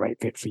they're not the right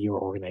fit for your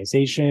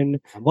organization.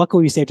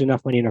 Luckily, we saved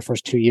enough money in our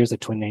first 2 years that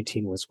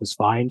 2019 was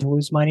fine to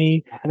lose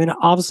money. And then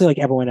obviously, like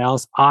everyone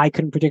else, I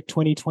couldn't predict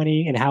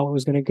 2020 and how it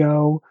was going to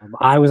go.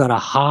 I was on a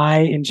high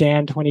in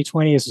Jan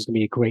 2020. This was going to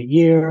be a great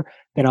year.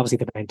 Then obviously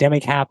the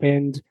pandemic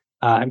happened.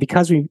 And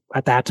because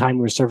at that time,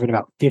 we were serving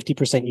about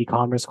 50%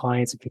 e-commerce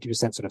clients and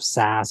 50% sort of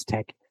SaaS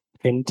tech,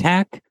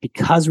 fintech,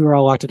 because we were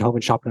all locked at home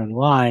and shopping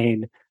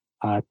online,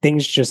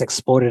 things just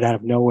exploded out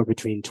of nowhere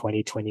between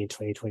 2020 and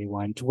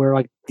 2021 to where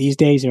like these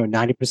days,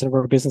 90% of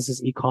our business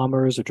is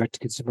e-commerce or direct to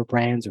consumer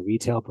brands or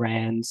retail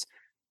brands.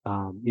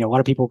 A lot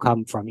of people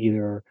come from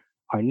either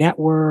our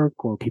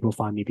network or people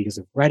find me because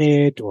of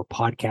Reddit or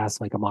podcasts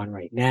like I'm on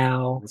right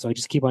now. And so I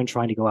just keep on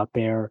trying to go out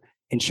there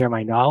and share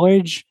my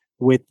knowledge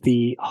with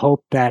the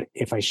hope that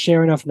if I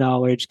share enough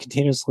knowledge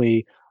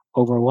continuously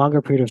over a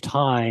longer period of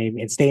time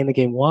and stay in the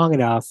game long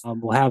enough,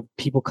 we'll have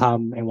people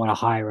come and want to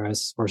hire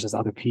us versus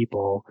other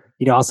people.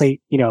 I'll say,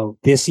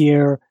 this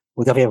year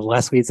we'll definitely have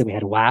less leads than we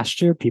had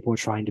last year. People are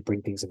trying to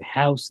bring things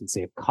in-house and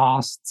save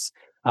costs.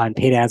 And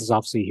paid ads is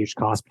obviously a huge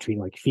cost between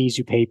like fees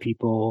you pay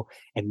people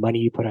and money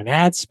you put on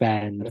ad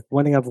spend.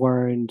 One thing I've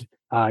learned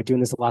doing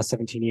this the last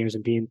 17 years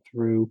and being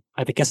through,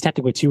 I guess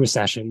technically 2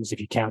 recessions,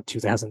 if you count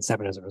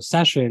 2007 as a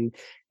recession,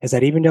 is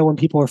that even though when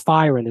people are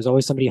firing, there's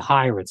always somebody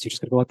hiring. So you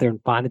just got to go out there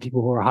and find the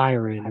people who are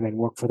hiring and then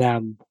work for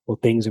them. Well,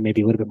 things are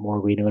maybe a little bit more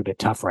lean, a little bit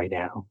tough right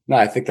now. No,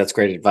 I think that's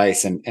great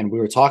advice. And we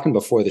were talking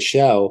before the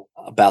show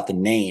about the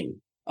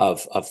name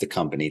of the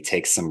company,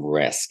 Take Some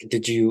Risk.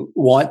 Did you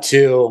want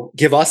to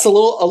give us a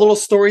little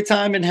story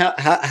time and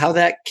how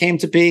that came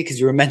to be? Because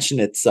you were mentioning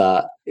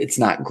it's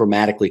not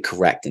grammatically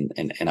correct,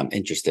 and I'm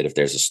interested if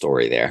there's a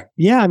story there.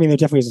 Yeah, there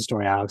definitely is a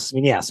story, Alex.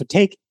 So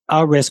take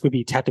a risk would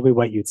be technically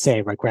what you'd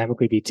say, right?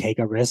 Grammatically be take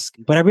a risk.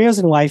 But I realized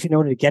in life, in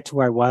order to get to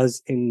where I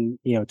was in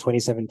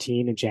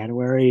 2017 in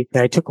January,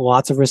 that I took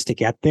lots of risks to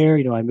get there.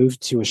 I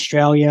moved to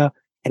Australia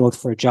and looked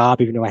for a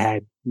job, even though I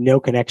had no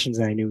connections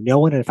and I knew no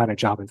one. And I found a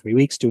job in 3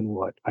 weeks doing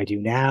what I do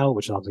now,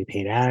 which is obviously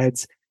paid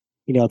ads.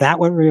 That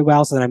went really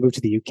well. So then I moved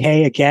to the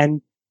UK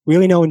again,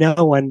 really knowing no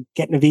one,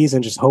 getting a visa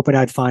and just hoping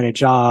I'd find a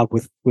job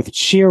with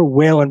sheer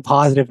will and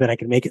positive that I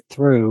could make it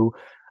through.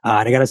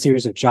 And I got a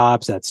series of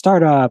jobs at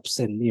startups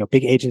and,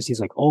 big agencies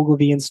like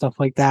Ogilvy and stuff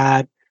like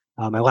that.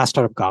 My last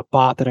startup got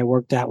bought that I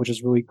worked at, which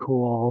is really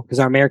cool because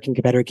our American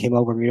competitor came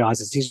over and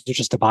realized it's easier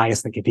just to buy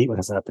us than compete with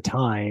us at the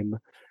time.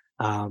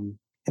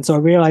 And so I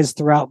realized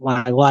throughout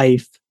my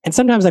life, and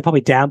sometimes I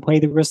probably downplay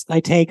the risks I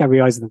take. I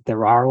realize that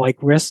there are like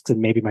risks, and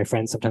maybe my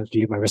friends sometimes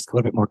view my risk a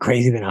little bit more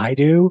crazy than I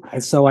do.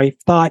 And so I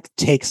thought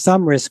take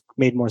some risk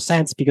made more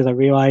sense because I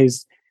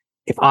realized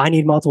if I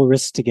need multiple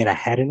risks to get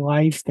ahead in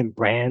life, then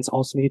brands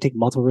also need to take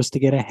multiple risks to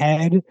get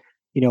ahead.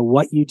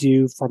 What you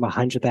do from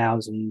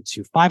 100,000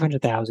 to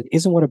 500,000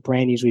 isn't what a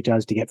brand usually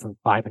does to get from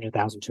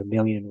 500,000 to $1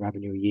 million in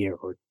revenue a year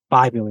or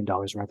 $5 million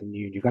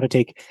revenue. You've got to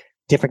take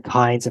different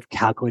kinds of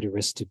calculated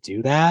risks to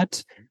do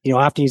that. I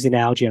often use the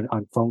analogy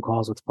on phone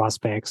calls with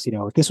prospects.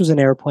 If this was an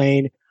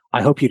airplane,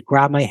 I hope you'd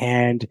grab my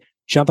hand,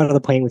 jump out of the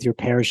plane with your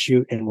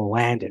parachute, and we'll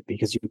land it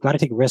because you've got to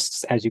take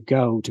risks as you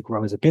go to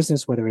grow as a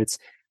business, whether it's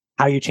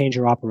how you change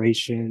your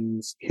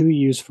operations, who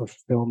you use for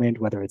fulfillment,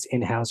 whether it's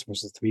in-house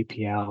versus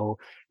 3PL,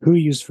 who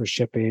you use for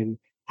shipping,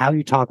 how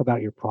you talk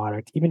about your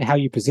product, even how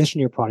you position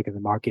your product in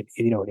the market,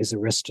 is a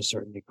risk to a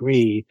certain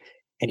degree.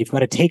 And you've got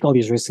to take all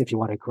these risks if you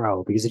want to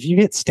grow. Because if you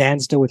hit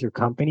standstill with your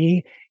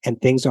company and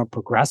things aren't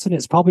progressing,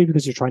 it's probably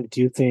because you're trying to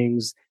do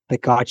things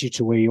that got you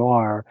to where you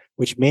are,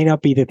 which may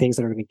not be the things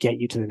that are going to get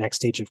you to the next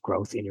stage of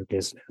growth in your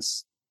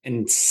business.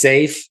 And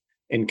safe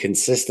and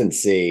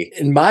consistency,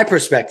 in my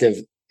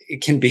perspective,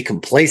 it can be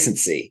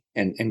complacency,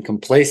 and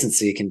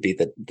complacency can be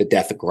the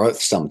death of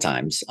growth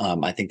sometimes.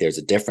 I think there's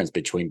a difference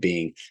between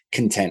being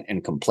content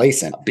and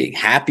complacent, being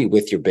happy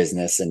with your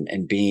business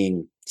and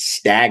being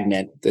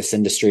stagnant. This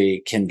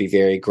industry can be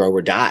very grow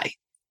or die.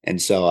 And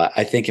so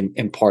I think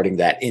imparting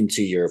that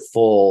into your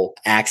full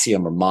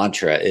axiom or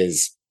mantra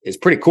is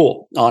pretty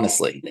cool,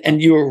 honestly.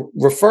 And you were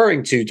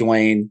referring to,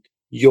 Duane,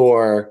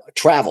 your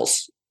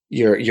travels,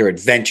 your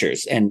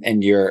adventures,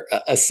 and you're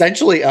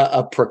essentially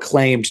a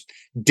proclaimed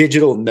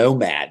digital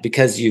nomad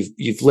because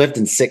you've lived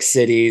in 6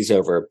 cities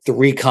over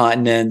 3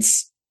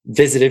 continents,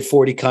 visited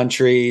 40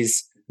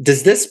 countries.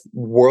 Does this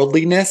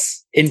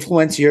worldliness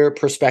influence your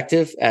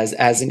perspective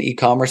as an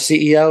e-commerce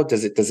CEO?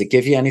 Does it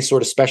give you any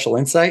sort of special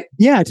insight?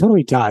 Yeah, it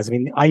totally does.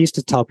 I used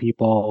to tell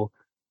people,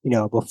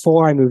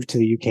 before I moved to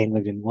the UK and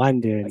lived in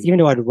London, even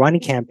though I'd run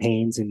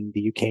campaigns in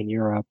the UK and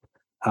Europe,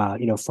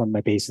 from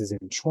my bases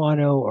in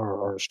Toronto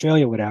or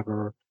Australia,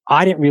 whatever,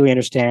 I didn't really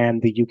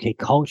understand the UK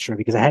culture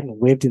because I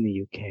hadn't lived in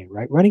the UK,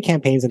 right? Running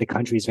campaigns in a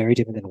country is very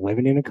different than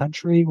living in a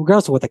country,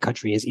 regardless of what the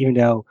country is, even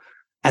though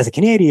as a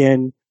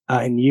Canadian,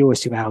 and you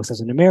assume Alex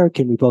as an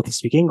American, we both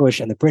speak English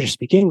and the British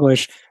speak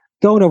English.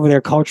 Going over their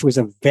culture was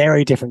a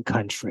very different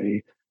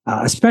country,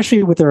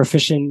 especially with their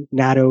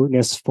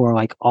aficionado-ness for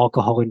like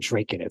alcohol and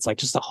drinking. It's like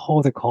just a whole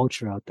other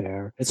culture out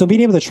there. And so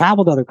being able to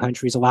travel to other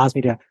countries allows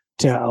me to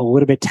a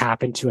little bit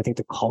tap into, I think,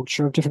 the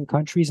culture of different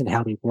countries and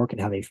how they work and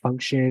how they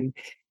function.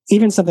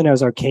 Even something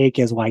as archaic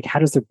as like, how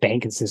does their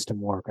banking system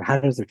work or how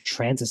does their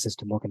transit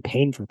system work and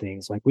paying for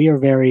things? Like we have a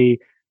very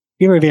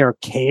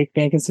archaic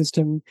banking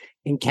system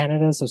in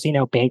Canada. So seeing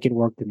how banking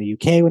worked in the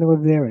UK when I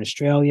lived there, in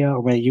Australia, or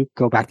when you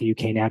go back to the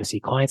UK now to see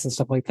clients and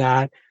stuff like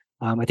that,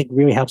 I think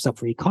really helps out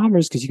for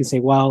e-commerce because you can say,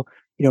 well,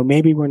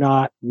 maybe we're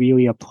not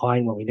really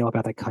applying what we know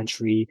about that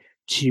country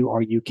to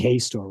our UK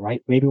store,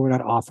 right? Maybe we're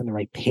not offering the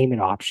right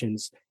payment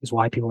options is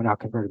why people are not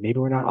converted. Maybe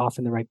we're not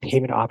offering the right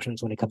payment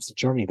options when it comes to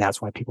Germany.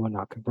 That's why people are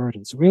not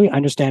converting. So really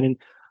understanding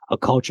a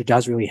culture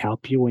does really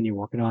help you when you're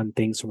working on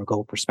things from a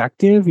global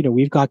perspective.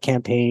 We've got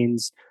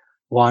campaigns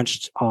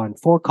launched on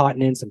 4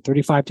 continents and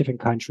 35 different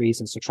countries.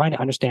 And so trying to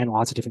understand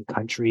lots of different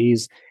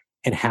countries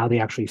and how they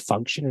actually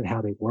function and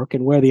how they work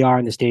and where they are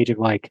in the stage of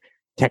like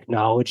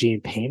technology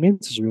and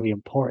payments is really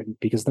important,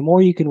 because the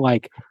more you can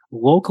like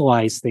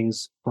localize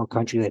things for a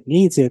country that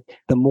needs it,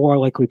 the more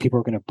likely people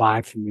are going to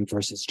buy from you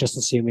versus just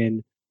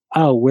assuming,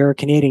 oh, we're a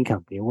Canadian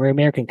company, or we're an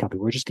American company,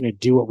 we're just going to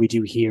do what we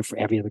do here for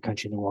every other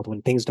country in the world,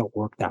 when things don't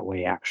work that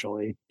way,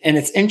 actually. And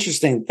it's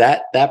interesting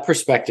that that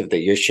perspective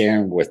that you're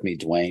sharing with me,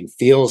 Duane,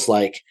 feels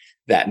like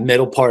that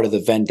middle part of the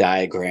Venn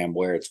diagram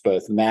where it's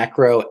both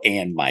macro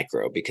and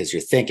micro, because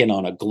you're thinking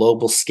on a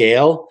global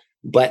scale,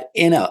 but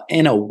in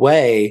a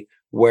way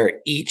where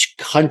each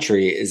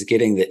country is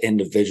getting the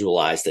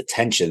individualized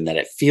attention that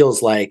it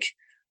feels like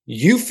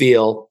you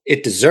feel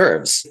it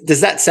deserves.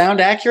 Does that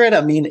sound accurate?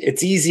 I mean,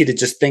 it's easy to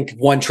just think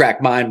one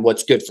track mind,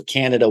 what's good for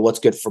Canada, what's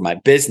good for my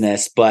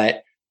business,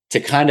 but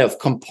to kind of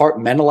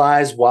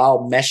compartmentalize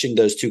while meshing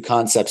those two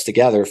concepts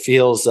together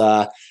feels,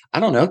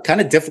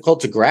 kind of difficult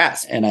to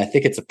grasp. And I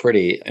think it's a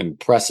pretty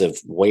impressive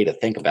way to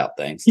think about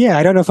things. Yeah,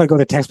 I don't know if I go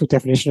the textbook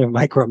definition of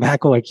micro and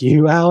macro like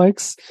you,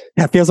 Alex.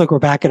 That feels like we're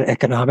back in an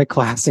economic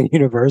class in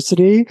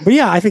university. But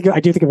yeah, I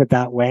do think of it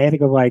that way. I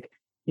think of like,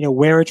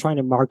 where we're trying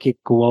to market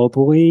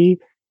globally.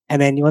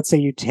 And then let's say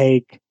you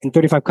take in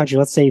 35 countries,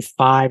 let's say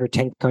 5 or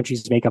 10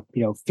 countries make up,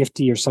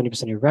 50 or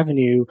 70% of your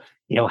revenue.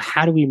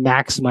 How do we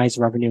maximize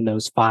revenue in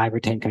those 5 or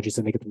 10 countries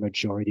that make up the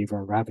majority of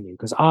our revenue?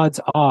 Because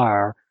odds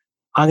are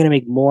I'm going to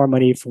make more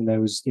money from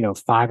those,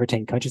 5 or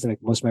 10 countries that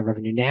make most of my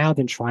revenue now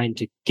than trying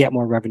to get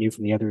more revenue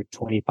from the other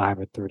 25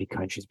 or 30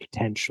 countries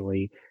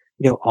potentially,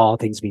 all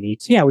things being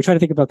equal. So yeah, we try to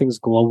think about things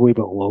globally,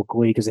 but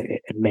locally, because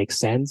it makes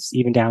sense,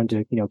 even down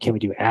to, can we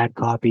do ad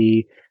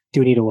copy?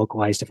 Do we need to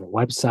localize different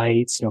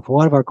websites? For a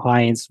lot of our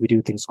clients, we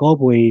do things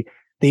globally.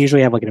 They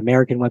usually have like an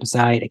American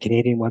website, a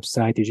Canadian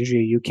website. There's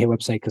usually a UK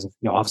website because of,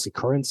 obviously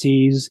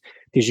currencies.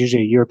 There's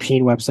usually a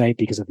European website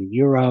because of the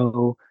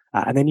euro.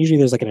 And then usually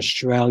there's like an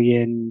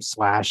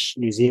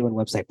Australian/New Zealand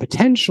website,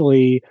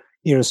 potentially,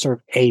 to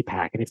serve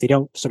APAC. And if they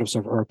don't sort of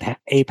serve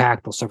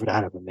APAC, they'll serve it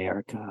out of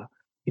America.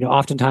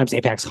 Oftentimes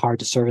APAC's hard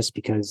to service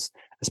because,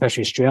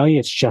 especially Australia,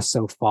 it's just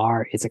so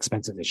far, it's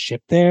expensive to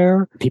ship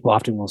there. People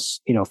often will,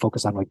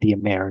 focus on like the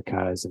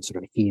Americas and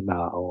sort of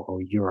EMA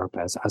or Europe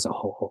as a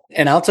whole.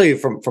 And I'll tell you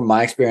from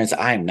my experience,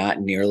 I am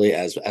not nearly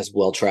as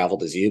well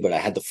traveled as you, but I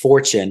had the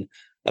fortune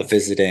of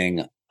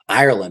visiting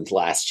Ireland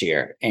last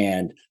year.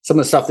 And some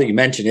of the stuff that you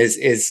mentioned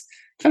is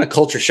kind of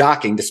culture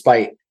shocking,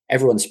 despite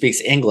everyone speaks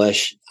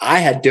English. I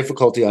had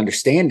difficulty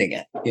understanding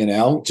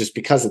it, just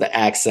because of the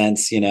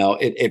accents.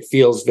 It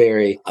feels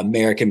very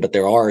American, but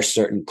there are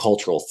certain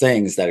cultural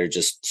things that are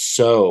just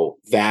so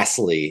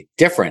vastly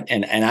different.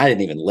 And I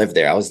didn't even live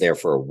there. I was there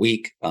for a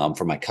week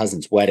for my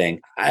cousin's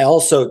wedding. I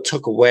also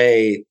took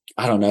away,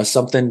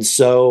 something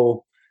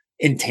so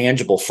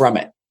intangible from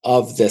it,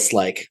 of this,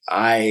 like,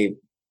 I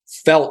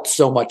felt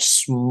so much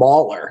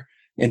smaller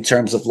in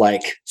terms of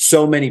like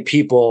so many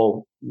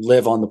people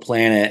live on the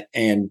planet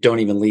and don't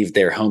even leave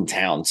their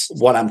hometowns.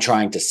 What I'm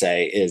trying to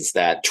say is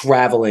that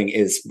traveling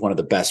is one of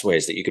the best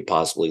ways that you could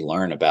possibly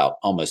learn about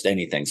almost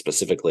anything,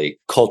 specifically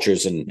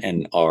cultures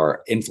and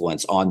our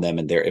influence on them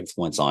and their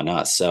influence on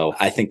us. So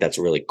I think that's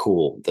really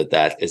cool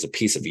that is a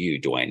piece of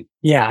you, Duane.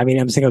 Yeah, I mean,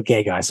 I'm a single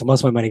gay guy, so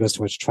most of my money goes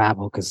towards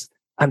travel because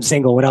I'm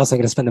single. What else am I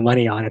going to spend the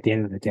money on at the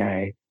end of the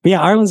day? But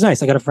yeah, Ireland's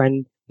nice. I got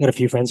a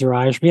few friends who are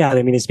Irish. But yeah,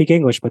 I mean, they speak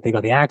English, but they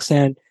got the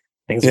accent.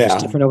 Things are just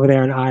different over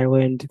there in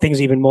Ireland. Things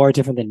are even more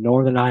different than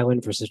Northern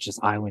Ireland versus just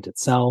Ireland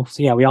itself.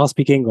 So yeah, we all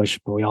speak English,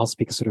 but we all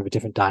speak sort of a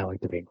different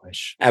dialect of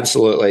English.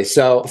 Absolutely.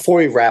 So before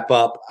we wrap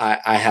up,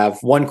 I have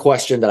one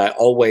question that I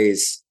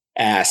always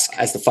ask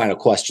as the final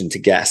question to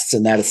guests,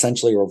 and that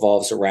essentially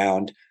revolves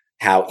around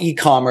how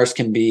e-commerce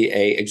can be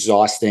a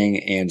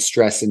exhausting and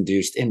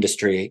stress-induced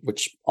industry,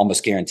 which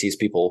almost guarantees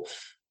people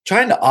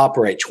trying to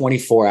operate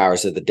 24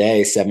 hours of the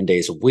day, 7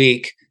 days a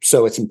week.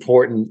 So it's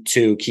important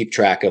to keep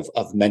track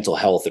of mental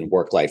health and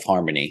work-life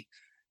harmony.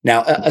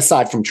 Now,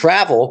 aside from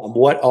travel,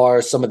 what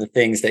are some of the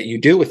things that you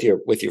do with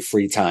your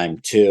free time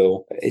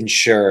to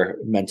ensure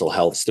mental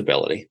health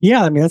stability?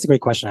 Yeah, I mean, that's a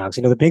great question, Alex.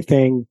 The big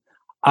thing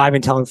I've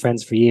been telling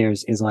friends for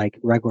years is like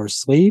regular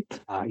sleep.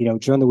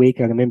 During the week,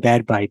 I'm in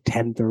bed by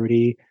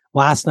 10:30.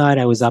 Last night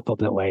I was up a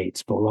bit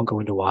late, but we won't go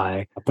into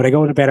why. But I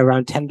go to bed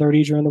around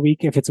 10:30 during the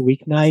week. If it's a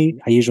weeknight,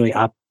 I usually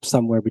up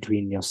somewhere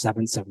between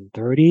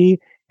 7:30.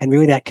 And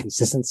really that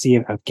consistency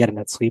of getting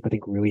that sleep, I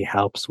think really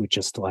helps with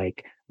just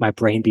like my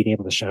brain being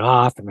able to shut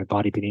off and my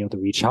body being able to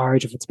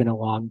recharge if it's been a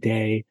long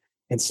day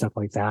and stuff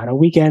like that. On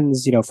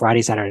weekends,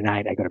 Friday, Saturday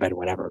night, I go to bed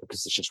whenever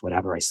because it's just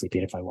whatever. I sleep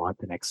in if I want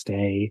the next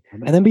day.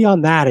 And then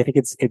beyond that, I think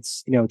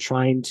it's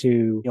trying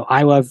to,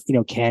 I love,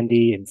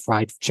 candy and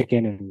fried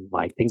chicken and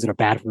like things that are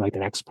bad for like the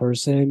next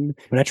person.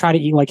 But I try to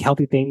eat like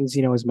healthy things,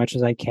 as much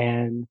as I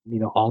can,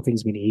 all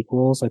things being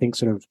equal. So I think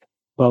sort of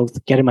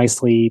both getting my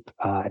sleep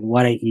and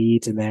what I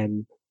eat. And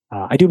then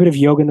I do a bit of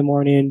yoga in the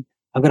morning.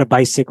 I've got a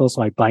bicycle,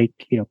 so I bike,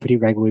 pretty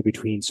regularly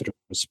between sort of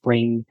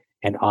spring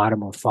and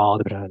autumn or fall,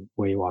 depending on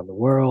where you are in the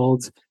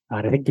world.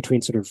 And I think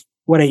between sort of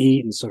what I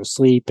eat and sort of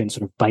sleep and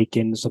sort of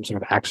biking, some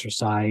sort of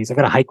exercise. I've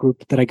got a hike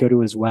group that I go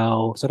to as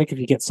well. So I think if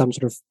you get some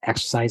sort of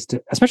exercise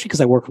especially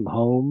because I work from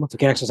home, to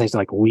get exercise to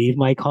like leave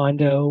my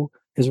condo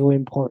is really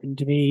important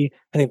to me.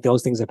 I think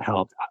those things have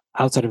helped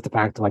outside of the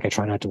fact that like I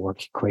try not to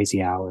work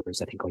crazy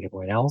hours. I think like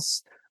everyone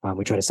else,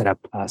 we try to set up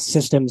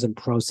systems and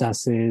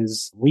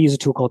processes. We use a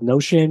tool called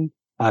Notion.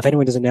 If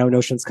anyone doesn't know,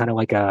 Notion's kind of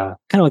like a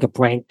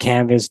blank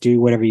canvas, do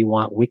whatever you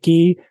want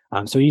wiki.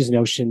 So we use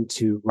Notion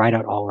to write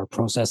out all our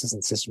processes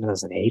and systems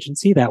as an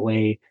agency. That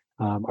way,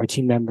 our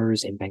team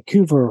members in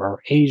Vancouver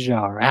or Asia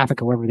or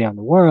Africa, wherever they are in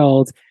the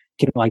world,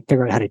 can like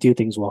figure out how to do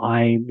things while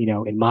I'm,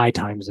 in my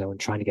time zone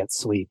trying to get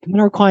sleep. And then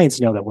our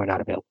clients know that we're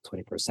not available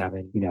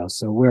 24/7,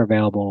 so we're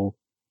available,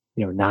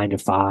 9 to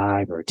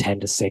 5 or 10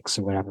 to 6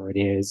 or whatever it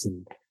is.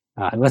 And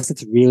unless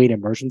it's really an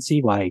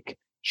emergency, like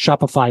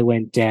Shopify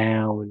went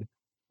down,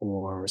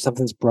 or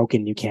something's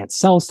broken, you can't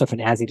sell stuff and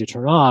ads need to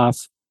turn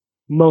off,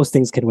 most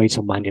things can wait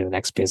till Monday or the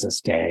next business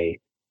day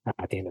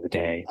at the end of the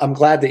day. I'm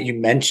glad that you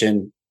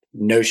mentioned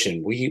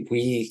Notion.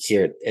 We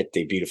here at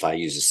Debutify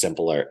use a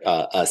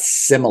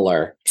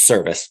similar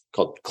service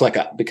called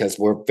ClickUp because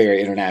we're very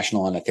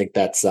international. And I think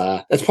that's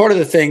part of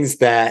the things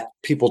that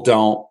people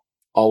don't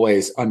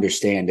always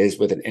understand is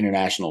with an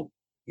international,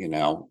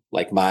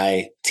 like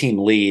my team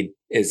lead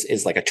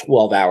is like a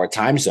 12-hour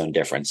time zone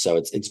difference. So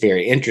it's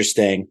very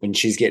interesting when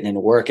she's getting into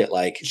work at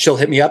she'll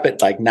hit me up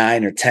at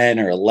 9 or 10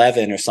 or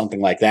 11 or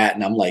something like that.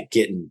 And I'm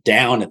getting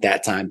down at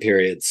that time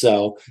period.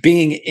 So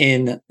being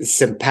in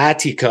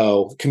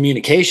simpatico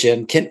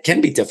communication can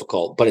be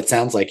difficult, but it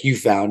sounds like you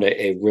found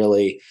a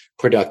really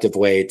productive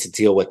way to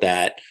deal with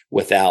that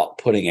without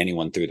putting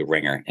anyone through the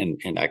ringer. And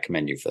I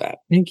commend you for that.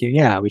 Thank you.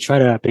 Yeah. We try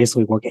to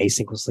basically work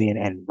asynchronously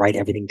and write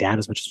everything down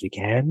as much as we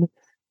can.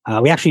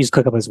 We actually use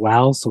ClickUp as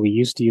well. So we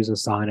used to use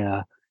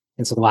Asana.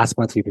 And so the last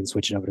month we've been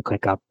switching over to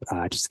ClickUp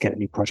just to get a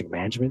new project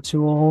management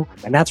tool.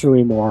 And that's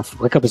really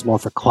ClickUp is more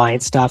for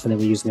client stuff. And then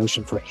we use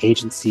Notion for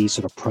agency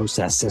sort of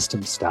process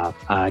system stuff,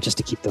 just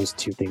to keep those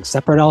two things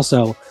separate.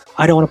 Also,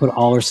 I don't want to put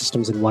all our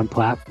systems in one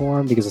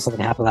platform because if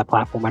something happened to that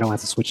platform, I don't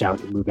have to switch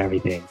out and move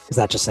everything because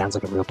that just sounds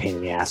like a real pain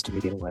in the ass to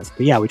begin with.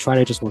 But yeah, we try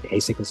to just work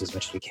asynchronous as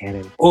much as we can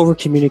and over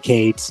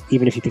communicate,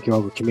 even if you think you're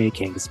over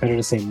communicating. It's better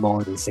to say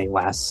more than say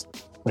less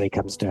when it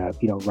comes to,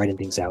 writing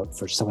things out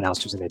for someone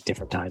else who's in a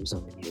different time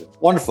zone than you.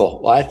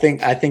 Wonderful. Well, I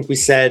think we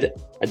said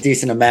a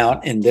decent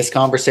amount in this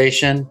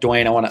conversation.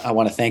 Duane, I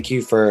want to thank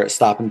you for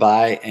stopping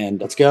by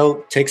and let's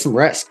go take some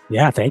risk.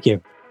 Yeah, thank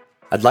you.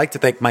 I'd like to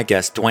thank my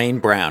guest, Duane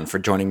Brown, for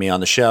joining me on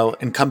the show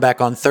and come back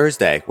on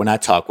Thursday when I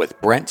talk with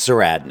Brent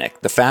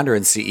Zaradnik, the founder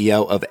and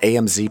CEO of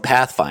AMZ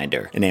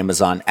Pathfinder, an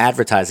Amazon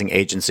advertising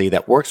agency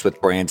that works with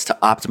brands to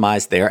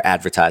optimize their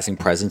advertising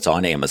presence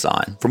on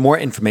Amazon. For more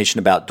information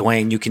about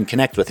Duane, you can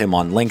connect with him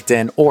on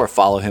LinkedIn or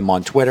follow him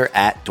on Twitter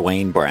at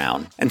Duane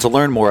Brown. And to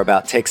learn more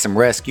about Take Some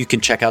Risk, you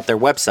can check out their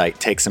website,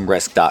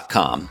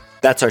 takesomerisk.com.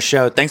 That's our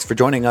show. Thanks for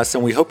joining us,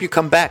 and we hope you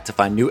come back to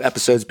find new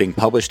episodes being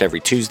published every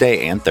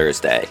Tuesday and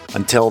Thursday.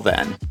 Until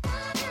then.